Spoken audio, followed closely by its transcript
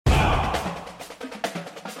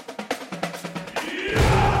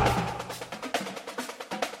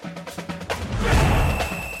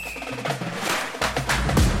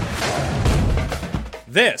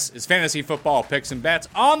This is Fantasy Football Picks and Bets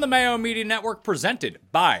on the Mayo Media Network, presented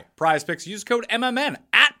by PrizePicks. Use code MMN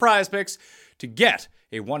at PrizePicks to get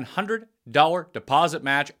a $100 deposit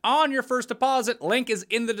match on your first deposit. Link is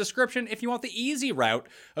in the description if you want the easy route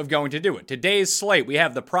of going to do it. Today's slate, we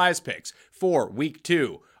have the PrizePicks for Week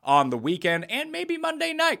 2 on the weekend and maybe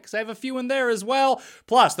Monday night, because I have a few in there as well.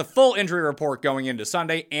 Plus, the full injury report going into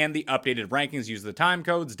Sunday and the updated rankings. Use the time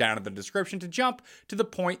codes down in the description to jump to the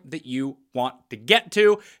point that you want to get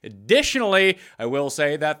to. Additionally, I will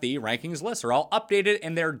say that the rankings lists are all updated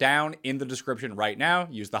and they're down in the description right now.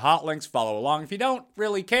 Use the hot links, follow along. If you don't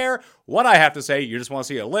really care what I have to say, you just want to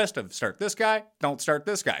see a list of start this guy, don't start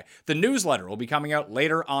this guy. The newsletter will be coming out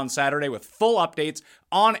later on Saturday with full updates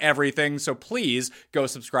on everything, so please go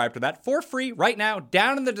subscribe to that for free right now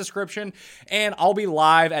down in the description. And I'll be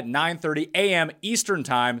live at 9:30 a.m. Eastern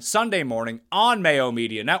Time Sunday morning on Mayo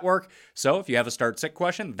Media Network. So if you have a start sick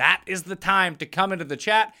question, that is the time to come into the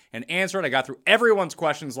chat and answer it. I got through everyone's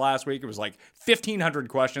questions last week. It was like 1,500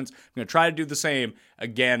 questions. I'm going to try to do the same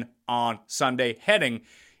again on Sunday heading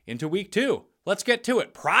into Week 2. Let's get to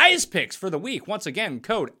it. Prize picks for the week. Once again,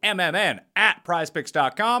 code MMN at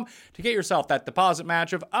prizepicks.com to get yourself that deposit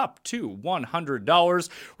match of up to $100.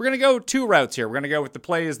 We're going to go two routes here. We're going to go with the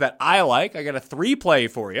plays that I like. I got a 3-play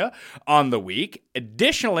for you on the week.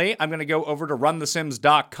 Additionally, I'm going to go over to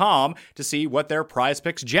runthesims.com to see what their prize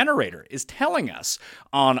picks generator is telling us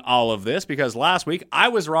on all of this, because last week I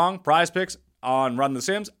was wrong. Prize picks on Run the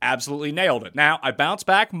Sims absolutely nailed it. Now, I bounced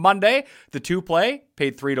back Monday. The 2-play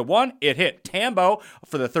paid 3-1. It hit. Tambo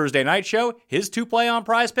for the Thursday night show, his 2-play on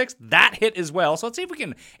Prize Picks, that hit as well. So let's see if we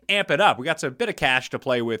can amp it up. We got a bit of cash to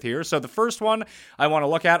play with here. So the first one I want to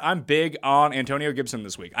look at, I'm big on Antonio Gibson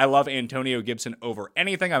this week. I love Antonio Gibson over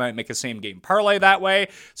anything. I might make a same game parlay that way.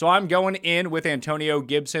 So I'm going in with Antonio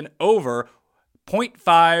Gibson over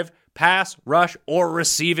 0.5 pass, rush, or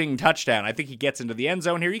receiving touchdown. I think he gets into the end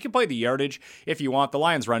zone here. You can play the yardage if you want. The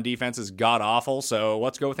Lions' run defense is god-awful, so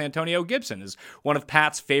let's go with Antonio Gibson as one of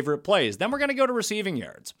Pat's favorite plays. Then we're going to go to receiving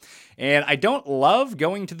yards. And I don't love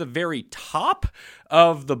going to the very top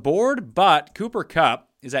of the board, but Cooper Kupp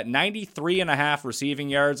is at 93.5 receiving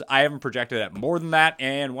yards. I haven't projected at more than that.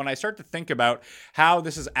 And when I start to think about how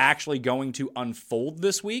this is actually going to unfold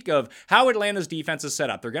this week, of how Atlanta's defense is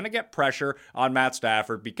set up, they're going to get pressure on Matt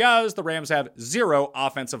Stafford because the Rams have zero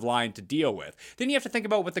offensive line to deal with. Then you have to think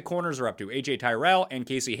about what the corners are up to. A.J. Tyrell and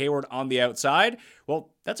Casey Hayward on the outside.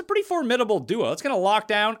 Well, that's a pretty formidable duo. It's going to lock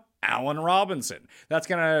down Allen Robinson. That's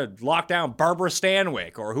going to lock down Barbara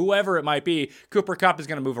Stanwyck or whoever it might be. Cooper Kupp is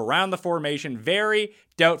going to move around the formation. Very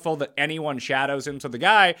doubtful that anyone shadows him. So the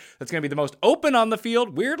guy that's going to be the most open on the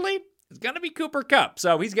field, weirdly, is going to be Cooper Kupp.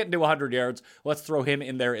 So he's getting to 100 yards. Let's throw him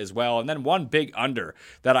in there as well. And then one big under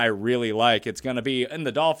that I really like. It's going to be in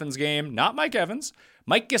the Dolphins game, not Mike Evans,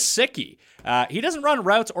 Mike Gesicki. He doesn't run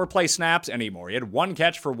routes or play snaps anymore. He had 1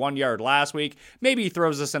 catch for 1 yard last week. Maybe he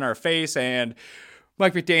throws this in our face and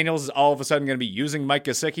Mike McDaniels is all of a sudden going to be using Mike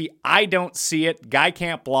Gesicki. I don't see it. Guy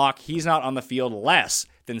can't block. He's not on the field. Less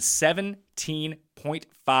than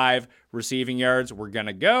 17.5 receiving yards. We're going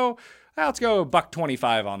to go. Let's go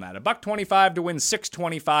 $1.25 on that. $1.25 to win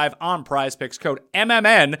 $6.25 on Prize Picks. Code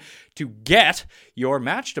MMN to get your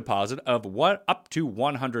match deposit of up to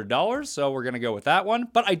 $100. So we're going to go with that one.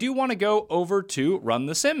 But I do want to go over to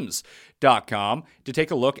runthesims.com to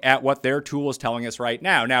take a look at what their tool is telling us right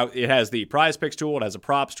now. Now, it has the Prize Picks tool. It has a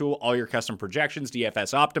props tool, all your custom projections,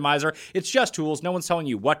 DFS optimizer. It's just tools. No one's telling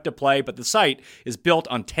you what to play, but the site is built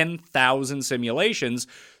on 10,000 simulations.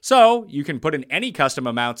 So you can put in any custom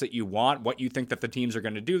amounts that you want, what you think that the teams are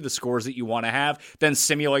going to do, the scores that you want to have, then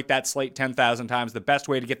simulate that slate 10,000 times. The best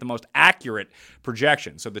way to get the most accurate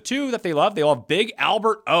projection. So the two that they love Big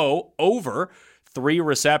Albert O over 3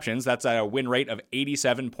 receptions. That's at a win rate of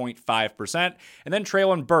 87.5%. And then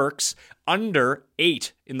Treylon Burks under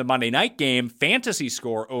 8 in the Monday night game. Fantasy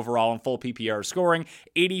score overall in full PPR scoring,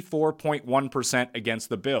 84.1% against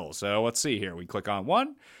the Bills. So let's see here. We click on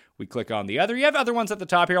one. We click on the other. You have other ones at the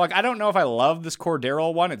top here. Like, I don't know if I love this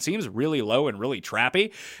Cordero one. It seems really low and really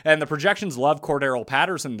trappy. And the projections love Cordero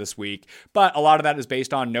Patterson this week, but a lot of that is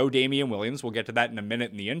based on no Damian Williams. We'll get to that in a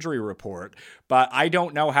minute in the injury report. But I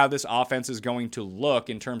don't know how this offense is going to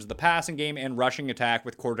look in terms of the passing game and rushing attack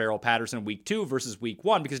with Cordero Patterson week 2 versus week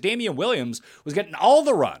 1, because Damian Williams was getting all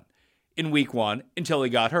the run in week 1 until he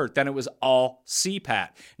got hurt. Then it was all CPAT.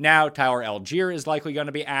 Now Tyler Algier is likely going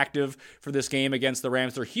to be active for this game against the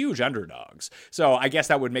Rams. They're huge underdogs. So I guess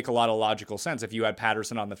that would make a lot of logical sense. If you had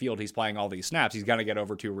Patterson on the field, he's playing all these snaps, he's going to get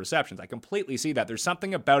over 2 receptions. I completely see that. There's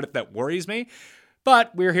something about it that worries me.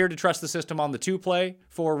 But we're here to trust the system on the 2-play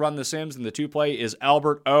for Run the Sims, and the 2-play is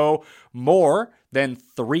Albert O. More than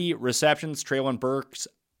 3 receptions. Traylon Burks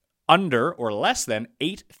under or less than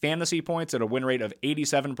 8 fantasy points at a win rate of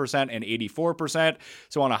 87% and 84%.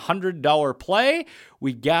 So on a $100 play,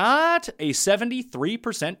 we got a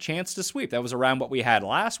 73% chance to sweep. That was around what we had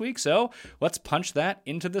last week. So let's punch that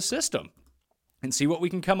into the system and see what we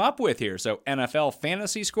can come up with here. So NFL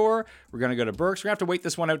fantasy score, we're going to go to Burks. We're going to have to wait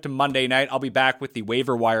this one out to Monday night. I'll be back with the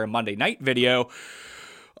waiver wire Monday night video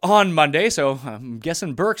on Monday, so I'm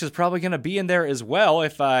guessing Burks is probably going to be in there as well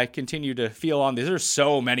if I continue to feel on these. There's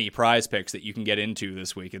so many prize picks that you can get into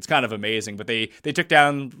this week. It's kind of amazing, but they took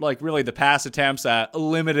down, like, really the pass attempts,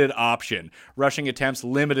 limited option. Rushing attempts,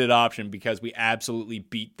 limited option, because we absolutely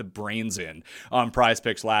beat the brains in on prize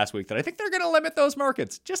picks last week that I think they're going to limit those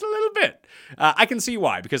markets just a little bit. I can see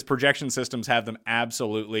why, because projection systems have them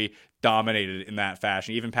absolutely dominated in that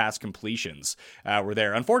fashion. Even pass completions were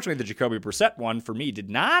there. Unfortunately, the Jacoby Brissett one for me did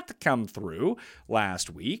not come through last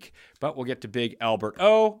week, but we'll get to big Albert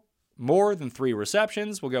O. More than 3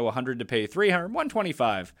 receptions. We'll go 100 to pay 300,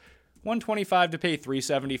 125. 125 to pay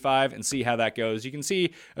 375 and see how that goes. You can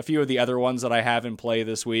see a few of the other ones that I have in play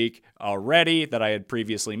this week already that I had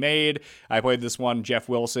previously made. I played this one, Jeff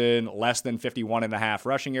Wilson, less than 51.5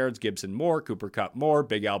 rushing yards, Gibson more, Cooper Kupp more,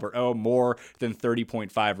 Big Albert O more than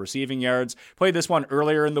 30.5 receiving yards. Played this one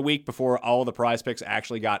earlier in the week before all the prize picks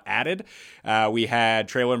actually got added. We had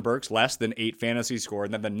Traylon Burks less than 8 fantasy score,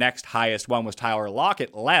 and then the next highest one was Tyler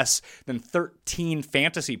Lockett less than 13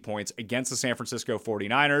 fantasy points against the San Francisco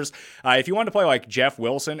 49ers. If you want to play like Jeff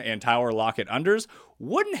Wilson and Tyler Lockett unders,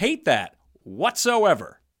 wouldn't hate that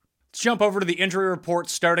whatsoever. Let's jump over to the injury report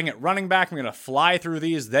starting at running back. I'm going to fly through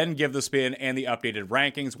these, then give the spin and the updated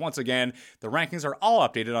rankings. Once again, the rankings are all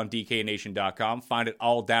updated on DKNation.com. Find it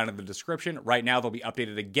all down in the description. Right now, they'll be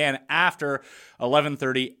updated again after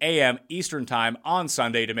 11:30 a.m. Eastern Time on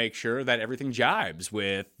Sunday to make sure that everything jibes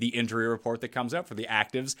with the injury report that comes out for the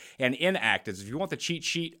actives and inactives. If you want the cheat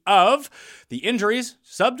sheet of the injuries,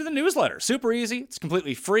 sub to the newsletter. Super easy. It's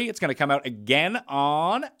completely free. It's going to come out again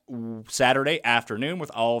on Saturday afternoon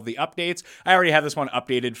with all of the updates. I already have this one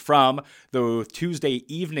updated from the Tuesday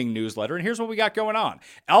evening newsletter, and here's what we got going on.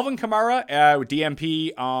 Alvin Kamara,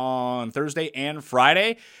 DMP on Thursday and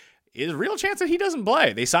Friday. Is a real chance that he doesn't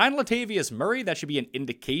play. They signed Latavius Murray. That should be an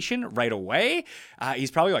indication right away.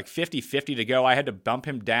 He's probably like 50-50 to go. I had to bump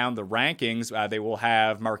him down the rankings. They will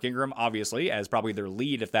have Mark Ingram, obviously, as probably their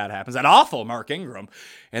lead if that happens. That awful Mark Ingram.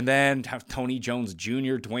 And then have Tony Jones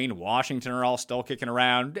Jr., Dwayne Washington are all still kicking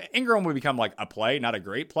around. Ingram would become like a play, not a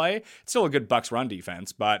great play. It's still a good Bucs run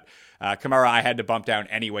defense, but Kamara I had to bump down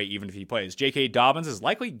anyway, even if he plays. J.K. Dobbins is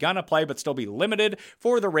likely gonna play, but still be limited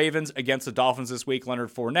for the Ravens against the Dolphins this week. Leonard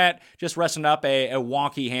Fournette just resting up a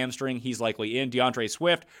wonky hamstring. He's likely in. DeAndre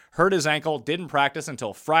Swift hurt his ankle, didn't practice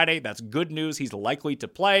until Friday. That's good news. He's likely to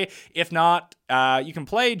play. If not, you can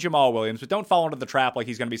play Jamal Williams, but don't fall into the trap like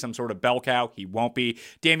he's going to be some sort of bell cow. He won't be.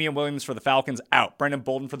 Damian Williams for the Falcons, out. Brendan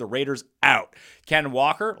Bolden for the Raiders, out. Ken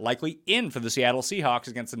Walker, likely in for the Seattle Seahawks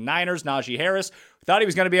against the Niners. Najee Harris, thought he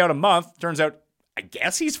was going to be out a month. Turns out, I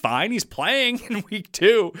guess he's fine. He's playing in week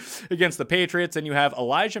 2 against the Patriots. And you have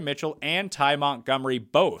Elijah Mitchell and Ty Montgomery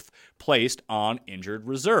both placed on injured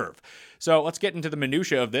reserve. So let's get into the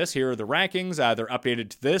minutia of this. Here are the rankings. They're updated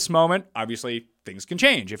to this moment. Obviously, things can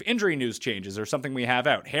change. If injury news changes or something we have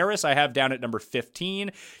out. Harris, I have down at number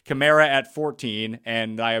 15. Kamara at 14.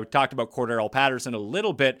 And I talked about Cordarrelle Patterson a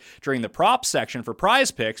little bit during the props section for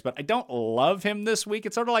prize picks, but I don't love him this week.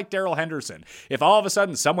 It's sort of like Darrell Henderson. If all of a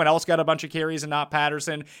sudden someone else got a bunch of carries and not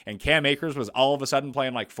Patterson, and Cam Akers was all of a sudden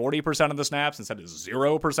playing like 40% of the snaps instead of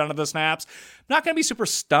 0% of the snaps, I'm not going to be super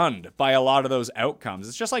stunned by a lot of those outcomes.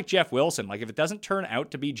 It's just like Jeff Wilson. Like, if it doesn't turn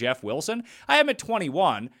out to be Jeff Wilson, I have him at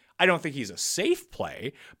 21. I don't think he's a safe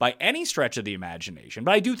play by any stretch of the imagination,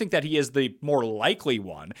 but I do think that he is the more likely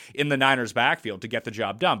one in the Niners backfield to get the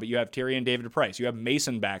job done. But you have Tyrion David Price. You have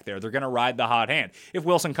Mason back there. They're going to ride the hot hand. If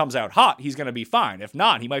Wilson comes out hot, he's going to be fine. If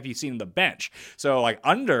not, he might be seen on the bench. So, like,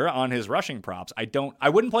 under on his rushing props, I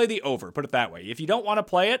wouldn't play the over, put it that way. If you don't want to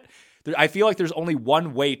play it, I feel like there's only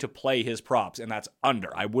one way to play his props, and that's under.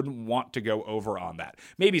 I wouldn't want to go over on that.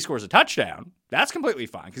 Maybe he scores a touchdown. That's completely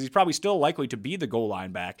fine, because he's probably still likely to be the goal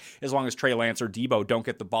line back as long as Trey Lance or Debo don't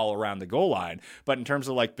get the ball around the goal line. But in terms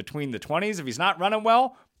of like between the 20s, if he's not running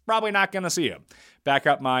well, probably not going to see him. Back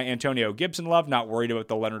up my Antonio Gibson love, not worried about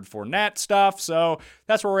the Leonard Fournette stuff. So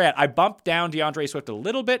that's where we're at. I bumped down DeAndre Swift a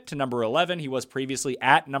little bit to number 11. He was previously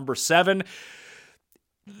at number 7.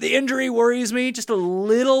 The injury worries me just a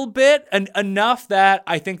little bit, and enough that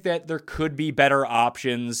I think that there could be better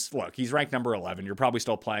options. Look, he's ranked number 11. You're probably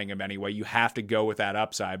still playing him anyway. You have to go with that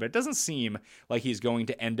upside, but it doesn't seem like he's going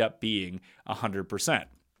to end up being 100%.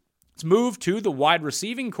 Let's move to the wide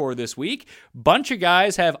receiving core this week. Bunch of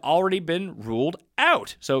guys have already been ruled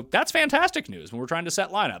out, so that's fantastic news when we're trying to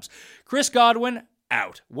set lineups. Chris Godwin,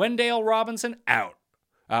 out. Wendell Robinson, out.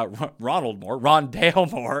 Rondale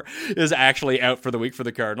Moore is actually out for the week for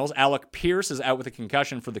the Cardinals. Alec Pierce is out with a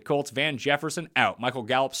concussion for the Colts. Van Jefferson out. Michael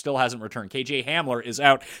Gallup still hasn't returned. KJ Hamler is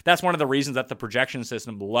out. That's one of the reasons that the projection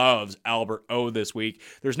system loves Albert O this week.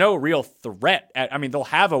 There's no real threat. They'll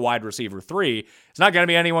have a wide receiver 3. It's not going to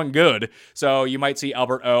be anyone good. So you might see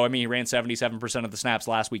Albert O. He ran 77% of the snaps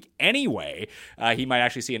last week anyway. He might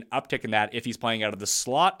actually see an uptick in that if he's playing out of the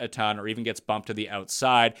slot a ton or even gets bumped to the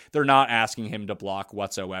outside. They're not asking him to block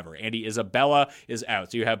whatsoever. Andy Isabella is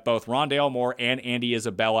out. So you have both Rondale Moore and Andy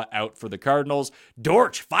Isabella out for the Cardinals.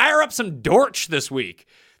 Dortch, fire up some Dortch this week.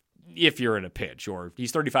 If you're in a pinch, or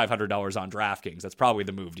he's $3,500 on DraftKings, that's probably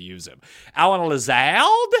the move to use him. Alan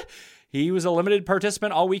Lazard, he was a limited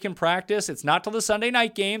participant all week in practice. It's not till the Sunday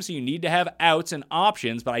night game, so you need to have outs and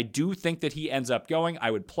options, but I do think that he ends up going.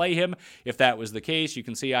 I would play him if that was the case. You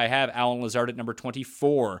can see I have Alan Lazard at number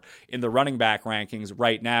 24 in the running back rankings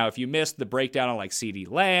right now. If you missed the breakdown on like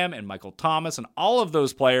CeeDee Lamb and Michael Thomas and all of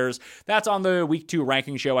those players, that's on the week 2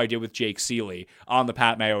 ranking show I did with Jake Seeley on the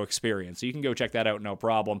Pat Mayo Experience. So you can go check that out, no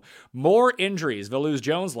problem. More injuries.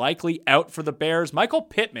 Velus-Jones likely out for the Bears. Michael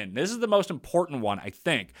Pittman, this is the most important one, I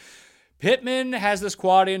think. Pittman has this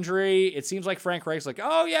quad injury. It seems like Frank Reich's like,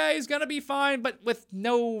 oh yeah, he's going to be fine, but with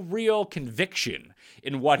no real conviction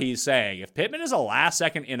in what he's saying. If Pittman is a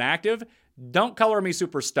last-second inactive, don't color me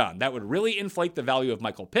super stunned. That would really inflate the value of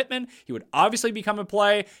Michael Pittman. He would obviously become a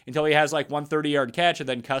play until he has like 130-yard catch, and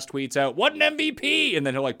then Cuss tweets out, what an MVP! And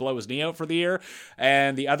then he'll like blow his knee out for the year.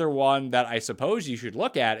 And the other one that I suppose you should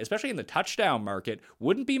look at, especially in the touchdown market,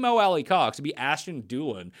 wouldn't be Mo Alley-Cox. It'd be Ashton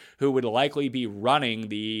Dulin, who would likely be running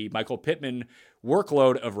the Michael Pittman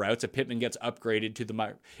workload of routes if Pittman gets upgraded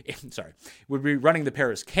to would be running the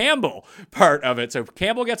Paris Campbell part of it. So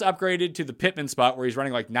Campbell gets upgraded to the Pittman spot where he's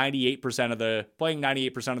running like 98% of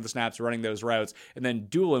the snaps running those routes, and then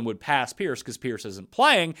Dulin would pass Pierce because Pierce isn't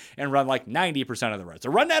playing and run like 90% of the routes. So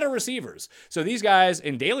run out of receivers. So these guys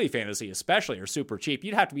in daily fantasy especially are super cheap.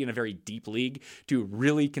 You'd have to be in a very deep league to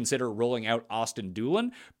really consider rolling out Austin Dulin,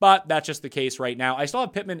 but that's just the case right now. I still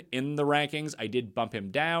have Pittman in the rankings. I did bump him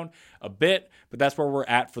down a bit, but that's where we're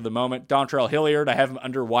at for the moment. Dontrell Hilliard, I have him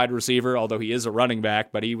under wide receiver, although he is a running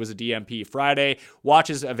back, but he was a DMP Friday. Watch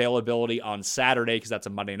his availability on Saturday because that's a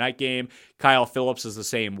Monday night game. Kyle Phillips is the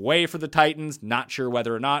same way for the Titans. Not sure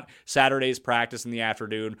whether or not Saturday's practice in the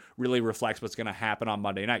afternoon really reflects what's going to happen on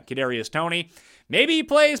Monday night. Kadarius Toney, maybe he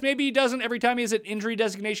plays, maybe he doesn't. Every time he has an injury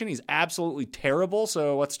designation, he's absolutely terrible,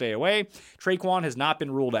 so let's stay away. Traquan has not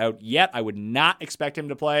been ruled out yet. I would not expect him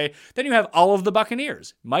to play. Then you have all of the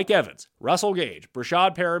Buccaneers. Mike Evans, Russell Gage,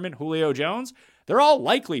 Brashad Perriman, Julio Jones. They're all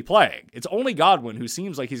likely playing. It's only Godwin who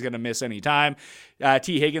seems like he's going to miss any time.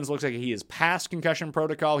 T. Higgins looks like he is past concussion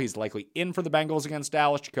protocol. He's likely in for the Bengals against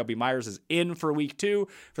Dallas. Jacoby Myers is in for week 2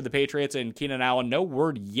 for the Patriots. And Keenan Allen, no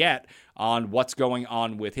word yet on what's going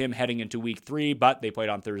on with him heading into week 3, but they played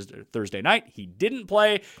on Thursday night. He didn't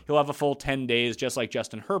play. He'll have a full 10 days, just like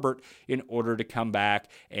Justin Herbert, in order to come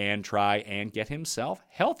back and try and get himself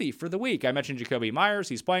healthy for the week. I mentioned Jacoby Myers.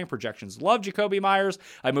 He's playing. Projections love Jacoby Myers.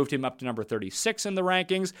 I moved him up to number 36 in the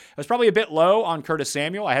rankings. I was probably a bit low on Curtis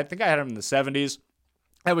Samuel. I think I had him in the 70s.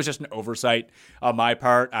 That was just an oversight on my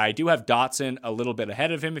part. I do have Dotson a little bit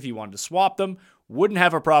ahead of him if you wanted to swap them. Wouldn't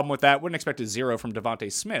have a problem with that. Wouldn't expect a 0 from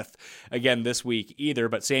Devontae Smith again this week either.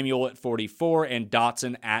 But Samuel at 44 and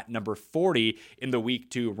Dotson at number 40 in the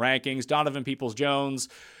week 2 rankings. Donovan Peoples-Jones.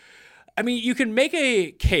 I mean, you can make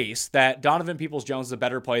a case that Donovan Peoples-Jones is a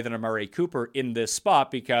better play than Amari Cooper in this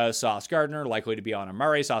spot because Sauce Gardner likely to be on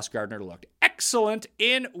Amari. Sauce Gardner looked excellent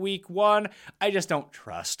in week 1. I just don't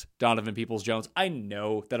trust Donovan Peoples-Jones. I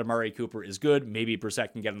know that Amari Cooper is good. Maybe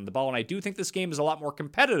Brissett can get him the ball. And I do think this game is a lot more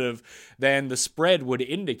competitive than the spread would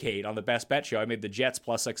indicate on the Best Bet show. I made the Jets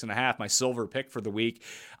plus 6.5, my silver pick for the week.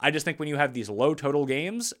 I just think when you have these low total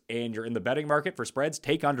games and you're in the betting market for spreads,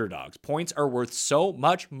 take underdogs. Points are worth so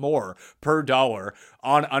much more per dollar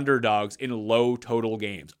on underdogs in low total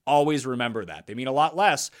games. Always remember that. They mean a lot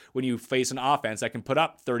less when you face an offense that can put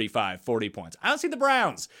up 35, 40 points. I don't see the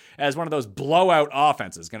Browns as one of those blowout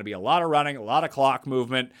offenses. Going to be a lot of running, a lot of clock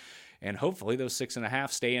movement. And hopefully those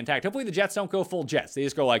 6.5 stay intact. Hopefully the Jets don't go full Jets. They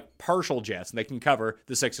just go like partial Jets, and they can cover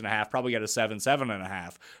the 6.5, probably get a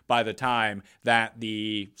 7.5 by the time that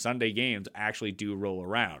the Sunday games actually do roll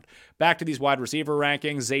around. Back to these wide receiver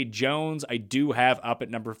rankings. Zay Jones, I do have up at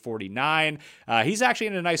number 49. He's actually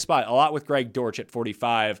in a nice spot, a lot with Greg Dortch at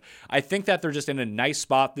 45. I think that they're just in a nice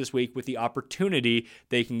spot this week with the opportunity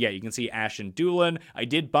they can get. You can see Ashton Dulin. I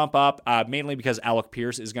did bump up mainly because Alec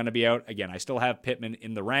Pierce is going to be out. Again, I still have Pittman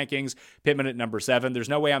in the rankings. Pittman at number 7. There's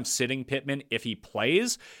no way I'm sitting Pittman if he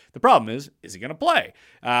plays. The problem is he going to play?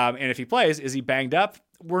 And if he plays, is he banged up?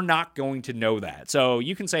 We're not going to know that. So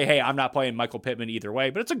you can say, hey, I'm not playing Michael Pittman either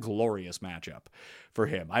way, but it's a glorious matchup for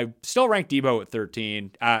him. I still rank Debo at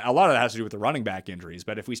 13. A lot of that has to do with the running back injuries.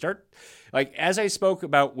 But if we start, like as I spoke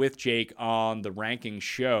about with Jake on the ranking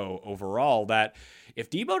show overall, that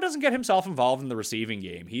if Debo doesn't get himself involved in the receiving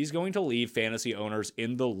game, he's going to leave fantasy owners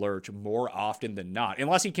in the lurch more often than not,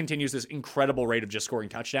 unless he continues this incredible rate of just scoring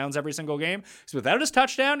touchdowns every single game. So without his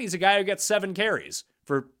touchdown, he's a guy who gets 7 carries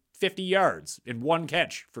for 50 yards in 1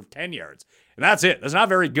 catch for 10 yards. And that's it. That's not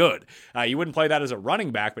very good. You wouldn't play that as a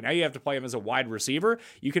running back, but now you have to play him as a wide receiver.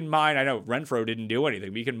 You can mine, I know Renfro didn't do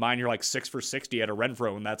anything, but you can mine you're like 6 for 60 at a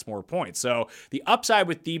Renfro, and that's more points. So the upside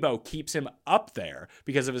with Debo keeps him up there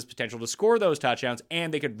because of his potential to score those touchdowns,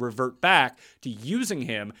 and they could revert back to using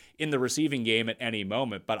him in the receiving game at any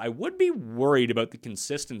moment. But I would be worried about the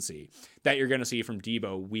consistency that you're going to see from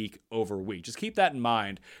Debo week over week. Just keep that in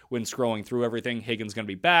mind when scrolling through everything. Higgins going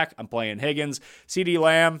to be back. I'm playing Higgins. CeeDee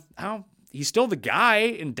Lamb, he's still the guy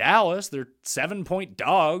in Dallas. They're 7-point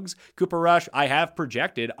dogs. Cooper Rush, I have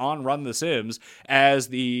projected on Run the Sims as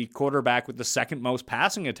the quarterback with the second most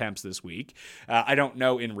passing attempts this week. I don't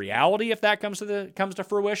know in reality if that comes to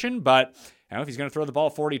fruition, but if he's going to throw the ball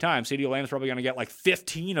 40 times, CeeDee Lamb's probably going to get like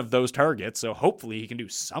 15 of those targets, so hopefully he can do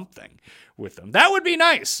something with them. That would be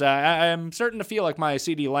nice. I'm starting to feel like my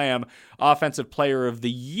CeeDee Lamb Offensive Player of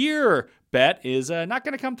the Year bet is not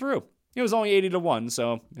going to come through. It was only 80-1,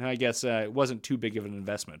 so I guess it wasn't too big of an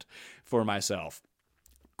investment for myself.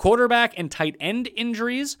 Quarterback and tight end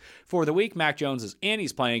injuries for the week. Mac Jones is in.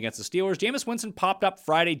 He's playing against the Steelers. Jameis Winston popped up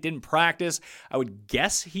Friday, didn't practice. I would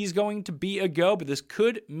guess he's going to be a go, but this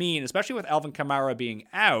could mean, especially with Alvin Kamara being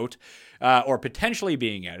out, or potentially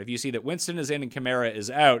being out. If you see that Winston is in and Kamara is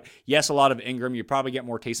out, yes, a lot of Ingram. You probably get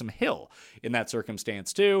more Taysom Hill in that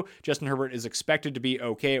circumstance too. Justin Herbert is expected to be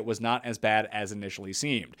okay. It was not as bad as initially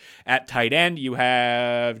seemed. At tight end, you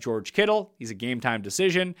have George Kittle. He's a game time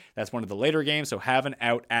decision. That's one of the later games, so have an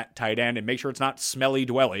out at tight end, and make sure it's not Smelly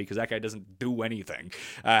Dwelly, because that guy doesn't do anything.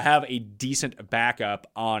 Have a decent backup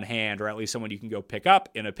on hand, or at least someone you can go pick up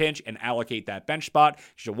in a pinch and allocate that bench spot.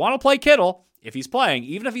 You'll want to play Kittle if he's playing,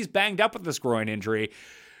 even if he's banged up with this groin injury.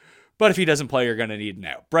 But if he doesn't play, you're going to need an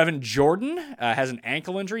out. Brevin Jordan has an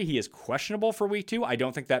ankle injury. He is questionable for week 2. I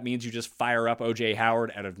don't think that means you just fire up O.J.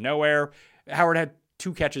 Howard out of nowhere. Howard had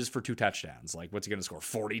 2 catches for 2 touchdowns. Like, what's he going to score?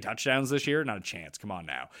 40 touchdowns this year? Not a chance. Come on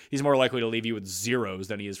now. He's more likely to leave you with zeros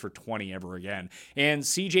than he is for 20 ever again. And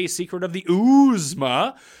CJ Secret of the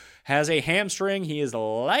Uzma has a hamstring. He has a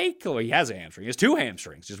hamstring. He has 2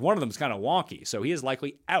 hamstrings. Just one of them is kind of wonky. So he is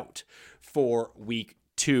likely out for week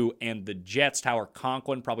 2, and the Jets, Tyler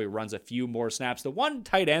Conklin probably runs a few more snaps. The one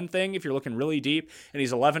tight end thing, if you're looking really deep, and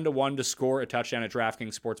he's 11-1 to score a touchdown at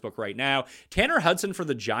DraftKings Sportsbook right now. Tanner Hudson for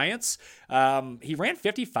the Giants. He ran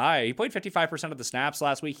 55. He played 55% of the snaps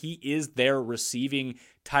last week. He is their receiving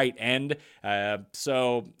tight end.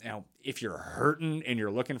 So, if you're hurting and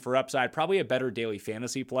you're looking for upside, probably a better daily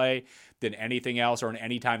fantasy play than anything else, or an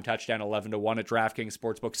anytime touchdown 11-1 at DraftKings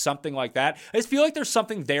Sportsbook, something like that. I just feel like there's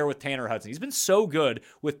something there with Tanner Hudson. He's been so good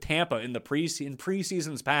with Tampa in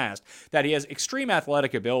preseasons past that he has extreme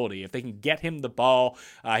athletic ability. If they can get him the ball,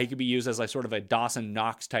 he could be used as like sort of a Dawson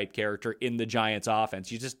Knox type character in the Giants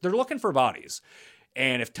offense. They're looking for bodies.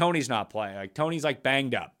 And if Tony's not playing, like Tony's like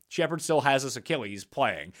banged up, Shepard still has his Achilles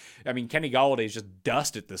playing. I mean, Kenny Galladay's just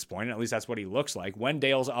dust at this point. At least that's what he looks like.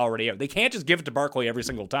 Wendale's already out. They can't just give it to Barkley every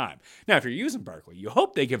single time. Now, if you're using Barkley, you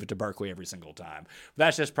hope they give it to Barkley every single time. But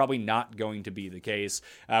that's just probably not going to be the case.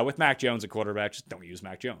 With Mac Jones at quarterback, just don't use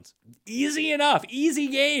Mac Jones. Easy enough. Easy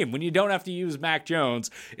game when you don't have to use Mac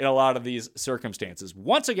Jones in a lot of these circumstances.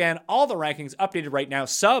 Once again, all the rankings updated right now.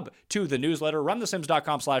 Sub to the newsletter.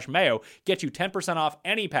 RunTheSims.com/Mayo. Get you 10% off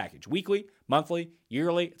any package. Weekly, monthly,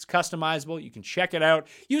 yearly. It's customizable. You can check it out.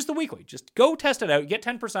 Use the weekly. Just go test it out. Get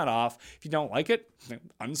 10% off. If you don't like it,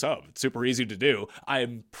 unsub. It's super easy to do.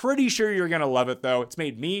 I'm pretty sure you're going to love it, though. It's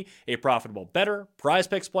made me a profitable bettor, Prize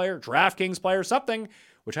Picks player, DraftKings player, something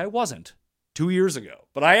which I wasn't 2 years ago,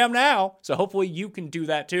 but I am now. So hopefully you can do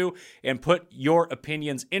that too and put your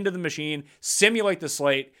opinions into the machine, simulate the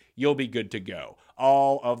slate you'll be good to go.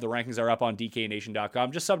 All of the rankings are up on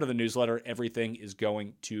DKNation.com. Just sub to the newsletter. Everything is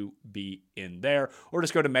going to be in there. Or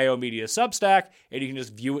just go to Mayo Media Substack, and you can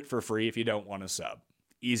just view it for free if you don't want to sub.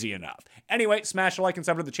 Easy enough. Anyway, smash a like and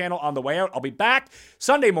sub to the channel on the way out. I'll be back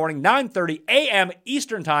Sunday morning, 9:30 a.m.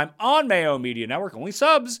 Eastern Time on Mayo Media Network. Only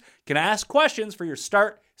subs can ask questions for your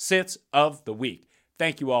start sits of the week.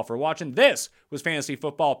 Thank you all for watching. This was Fantasy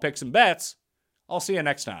Football Picks and Bets. I'll see you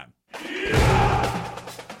next time.